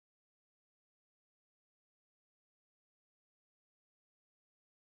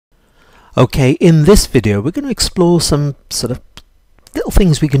Okay, in this video we're going to explore some sort of little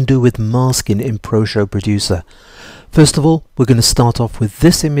things we can do with masking in ProShow Producer. First of all, we're going to start off with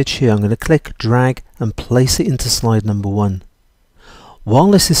this image here. I'm going to click, drag and place it into slide number 1.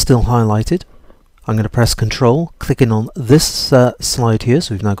 While this is still highlighted, I'm going to press Control, clicking on this slide here,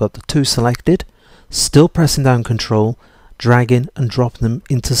 so we've now got the 2 selected, still pressing down Control, dragging and dropping them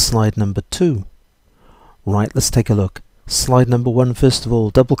into slide number 2. Right, let's take a look. Slide number 1 first of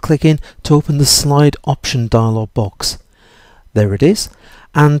all, double clicking to open the slide option dialog box. There it is,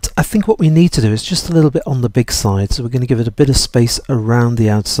 and I think what we need to do is just a little bit on the big side, so we're going to give it a bit of space around the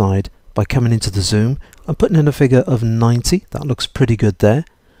outside by coming into the zoom and putting in a figure of 90. That looks pretty good there.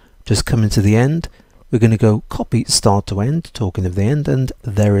 Just coming to the end, we're going to go copy start to end, talking of the end, and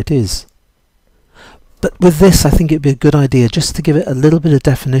there it is. But with this, I think it'd be a good idea just to give it a little bit of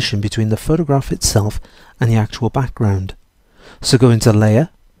definition between the photograph itself and the actual background. So go into Layer,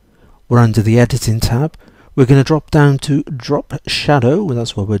 we're under the Editing tab, we're going to drop down to Drop Shadow, well,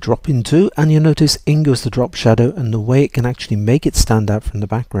 that's where we're dropping to, and you'll notice in goes the drop shadow and the way it can actually make it stand out from the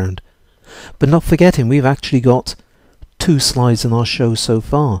background. But not forgetting, we've actually got 2 slides in our show so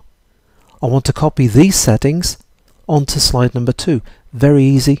far. I want to copy these settings onto slide number 2. Very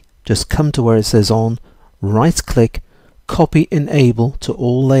easy, just come to where it says On, right click, copy enable to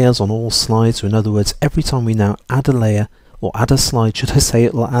all layers on all slides. So in other words, every time we now add a layer, or add a slide should I say,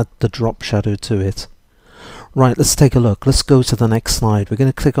 it will add the drop shadow to it. Right, let's take a look. Let's go to the next slide. We're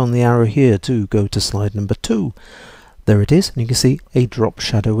going to click on the arrow here to go to slide number 2. There it is, and you can see a drop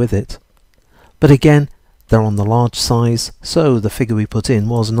shadow with it. But again, they're on the large size, so the figure we put in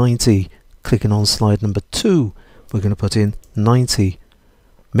was 90. Clicking on slide number 2, we're going to put in 90.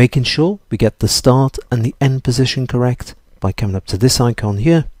 Making sure we get the start and the end position correct by coming up to this icon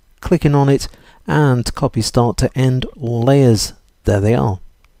here, clicking on it, and copy start to end all layers. There they are.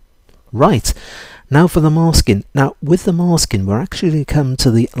 Right, now for the masking. Now with the masking, we're actually going to come to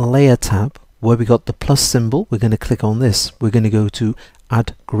the Layer tab where we got the plus symbol. We're going to click on this. We're going to go to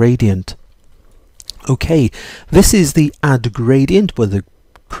Add Gradient. Okay, this is the Add Gradient, where the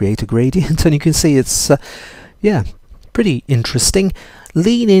create a gradient, and you can see it's yeah, pretty interesting.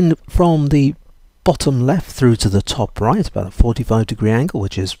 Lean in from the bottom left through to the top right, about a 45-degree angle,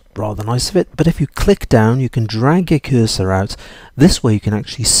 which is rather nice of it. But if you click down, you can drag your cursor out. This way you can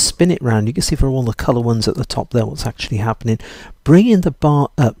actually spin it round. You can see for all the colour ones at the top there what's actually happening. Bringing the bar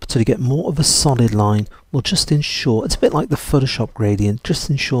up to get more of a solid line will just ensure, it's a bit like the Photoshop gradient, just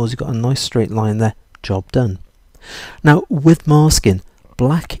ensures you've got a nice straight line there. Job done. Now with masking,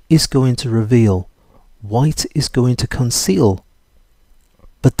 black is going to reveal, white is going to conceal.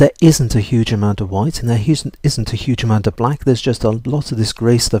 But there isn't a huge amount of white and there isn't a huge amount of black. There's just a lot of this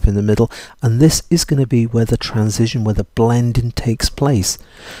grey stuff in the middle, and this is going to be where the transition, where the blending takes place.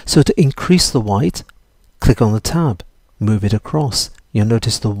 So to increase the white, click on the tab, move it across. You'll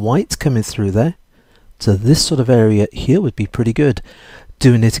notice the white coming through there. So this sort of area here would be pretty good.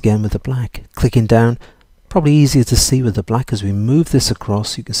 Doing it again with the black, clicking down, probably easier to see with the black. As we move this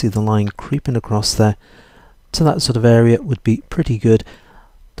across, you can see the line creeping across there. So that sort of area would be pretty good.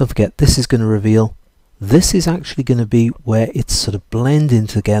 Don't forget, this is going to reveal. This is actually going to be where it's sort of blending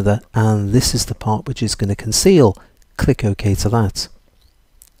together, and this is the part which is going to conceal. Click OK to that.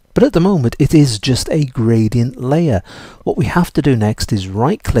 But at the moment it is just a gradient layer. What we have to do next is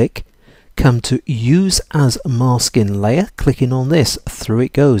right click, come to Use as Masking Layer, clicking on this, through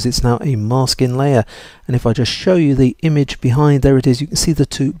it goes. It's now a masking layer, and if I just show you the image behind, there it is. You can see the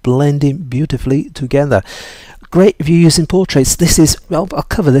 2 blending beautifully together. Great if you're using portraits. This is, well, I'll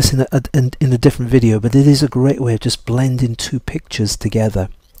cover this in a different video, but it is a great way of just blending 2 pictures together.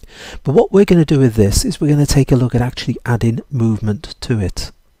 But what we're going to do with this is we're going to take a look at actually adding movement to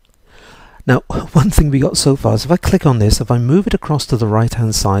it. Now, one thing we got so far is if I click on this, if I move it across to the right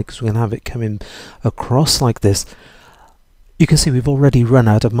hand side, because we're going to have it coming across like this, you can see we've already run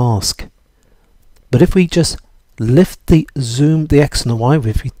out of mask. But if we just lift the zoom, the X and the Y,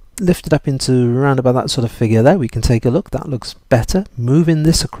 if we lift it up into around about that sort of figure there, we can take a look. That looks better. Moving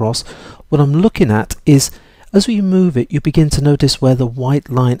this across, what I'm looking at is as we move it, you begin to notice where the white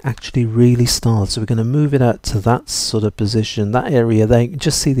line actually really starts. So we're going to move it out to that sort of position, that area there. You can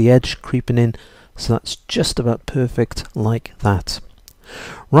just see the edge creeping in, so that's just about perfect like that.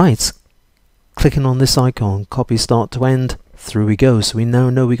 Right, clicking on this icon, copy start to end, through we go. So we now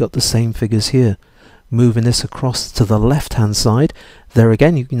know we got the same figures here. Moving this across to the left hand side, there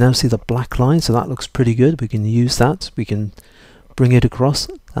again you can now see the black line, so that looks pretty good. We can use that, we can bring it across.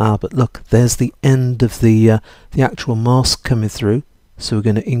 But look, there's the end of the actual mask coming through. So we're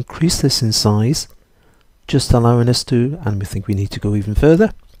going to increase this in size, just allowing us to, and we think we need to go even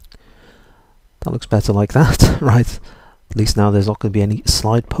further. That looks better like that. Right, at least now there's not going to be any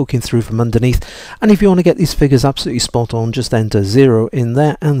slide poking through from underneath. And if you want to get these figures absolutely spot on, just enter 0 in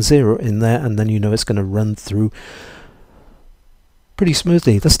there and 0 in there, and then you know it's going to run through pretty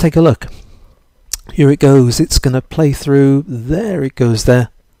smoothly. Let's take a look. Here it goes. It's going to play through. There it goes there.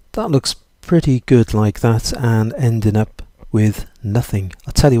 That looks pretty good like that, and ending up with nothing.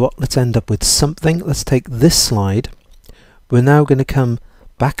 I'll tell you what, let's end up with something. Let's take this slide. We're now going to come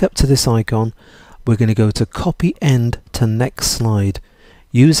back up to this icon. We're going to go to copy end to next slide.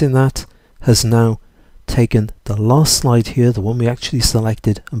 Using that has now taken the last slide here, the one we actually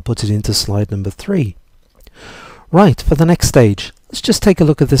selected, and put it into slide number 3. Right, for the next stage, let's just take a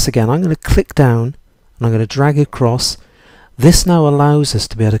look at this again. I'm going to click down and I'm going to drag across. This now allows us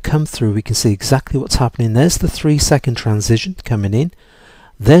to be able to come through. We can see exactly what's happening. There's the 3-second transition coming in.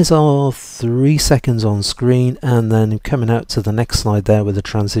 There's our 3 seconds on screen, and then coming out to the next slide there with a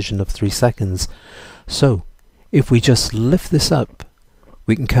transition of 3 seconds. So if we just lift this up,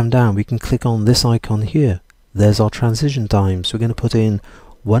 we can come down, we can click on this icon here. There's our transition times. We're going to put in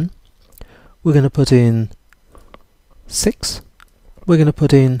 1, we're going to put in 6, we're going to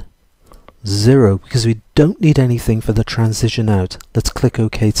put in 0, because we don't need anything for the transition out. Let's click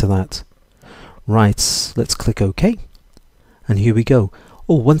OK to that. Right, let's click OK, and here we go.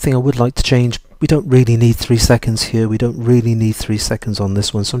 Oh, one thing I would like to change, we don't really need 3 seconds here, we don't really need 3 seconds on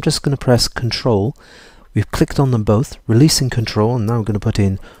this one, so I'm just going to press Control. We've clicked on them both, releasing Control, and now I'm going to put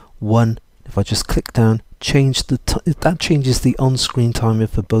in 1. If I just click down, change that changes the on-screen timer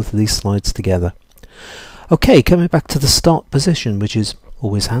for both of these slides together. Okay, coming back to the start position, which is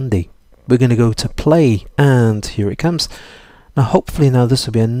always handy. We're going to go to play, and here it comes. Now hopefully now this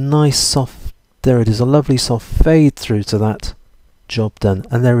will be a nice soft, there it is, a lovely soft fade through to that. Job done.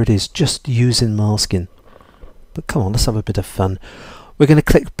 And there it is, just using masking. But come on, let's have a bit of fun. We're going to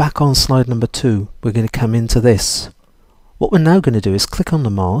click back on slide number 2. We're going to come into this. What we're now going to do is click on the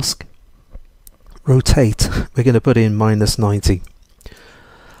mask, rotate. We're going to put in -90.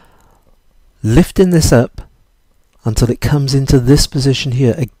 Lifting this up until it comes into this position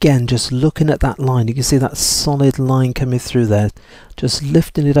here. Again, just looking at that line, you can see that solid line coming through there. Just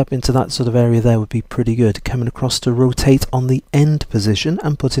lifting it up into that sort of area there would be pretty good. Coming across to rotate on the end position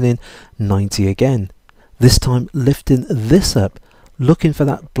and putting in 90 again. This time lifting this up, looking for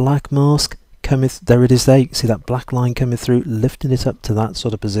that black mask coming, there it is there, you can see that black line coming through, lifting it up to that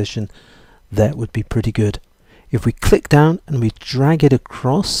sort of position. That would be pretty good. If we click down and we drag it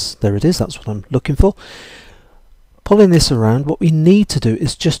across, there it is, that's what I'm looking for. Pulling this around, what we need to do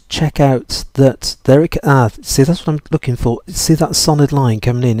is just check out that there it see, that's what I'm looking for. See that solid line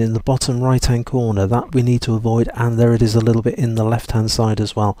coming in the bottom right hand corner, that we need to avoid, and there it is a little bit in the left hand side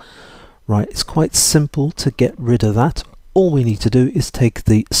as well. Right, it's quite simple to get rid of that. All we need to do is take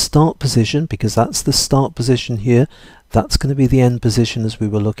the start position, because that's the start position here, that's going to be the end position as we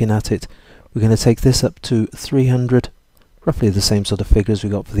were looking at it. We're going to take this up to 300, roughly the same sort of figures we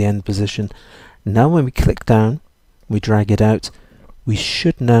got for the end position. Now when we click down, we drag it out, we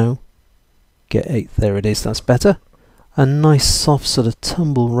should now get 8, there it is, that's better. A nice soft sort of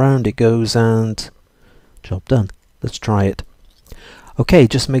tumble round it goes, and job done. Let's try it. Okay,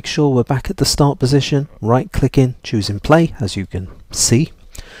 just make sure we're back at the start position, right click in, choosing play, as you can see.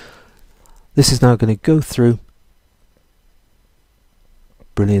 This is now going to go through.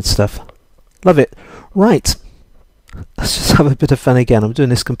 Brilliant stuff. Love it. Right, let's just have a bit of fun again. I'm doing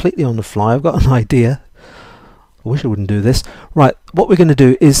this completely on the fly. I've got an idea. I wish I wouldn't do this. Right, what we're going to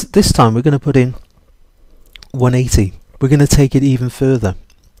do is this time we're going to put in 180. We're going to take it even further.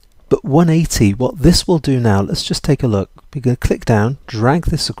 But 180, what this will do now, let's just take a look. We're going to click down, drag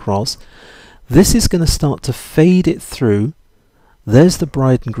this across. This is going to start to fade it through. There's the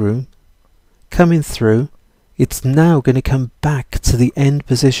bride and groom coming through. It's now going to come back to the end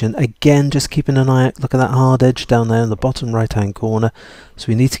position. Again, just keeping an eye out. Look at that hard edge down there in the bottom right hand corner. So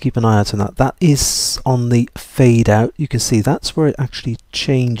we need to keep an eye out on that. That is on the fade out. You can see that's where it actually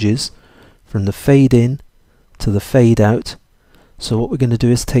changes from the fade in to the fade out. So what we're going to do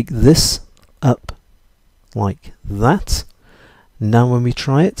is take this up like that. Now when we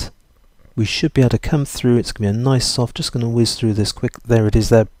try it, we should be able to come through. It's going to be a nice soft, just going to whiz through this quick. There it is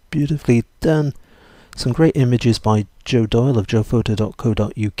there, beautifully done. Some great images by Joe Doyle of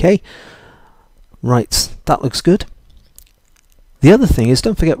joephoto.co.uk. Right, that looks good. The other thing is,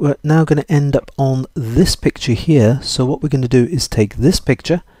 don't forget, we're now going to end up on this picture here. So what we're going to do is take this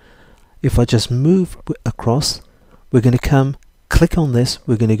picture. If I just move across, we're going to come, click on this,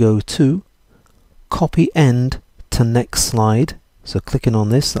 we're going to go to copy end to next slide. So clicking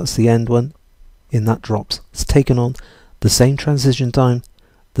on this, that's the end one, in that drops. It's taken on the same transition time,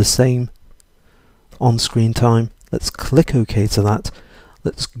 the same on-screen time. Let's click OK to that.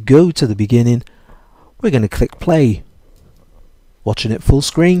 Let's go to the beginning. We're going to click play. Watching it full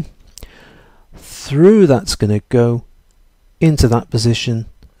screen. Through that's going to go into that position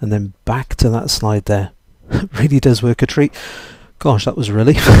and then back to that slide there. It really does work a treat. Gosh, that was a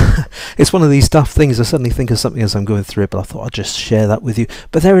relief. It's one of these daft things. I suddenly think of something as I'm going through it, but I thought I'd just share that with you.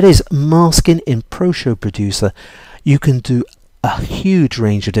 But there it is, masking in ProShow Producer. You can do a huge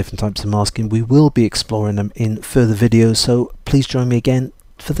range of different types of masking. We will be exploring them in further videos, so please join me again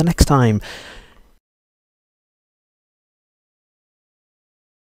for the next time.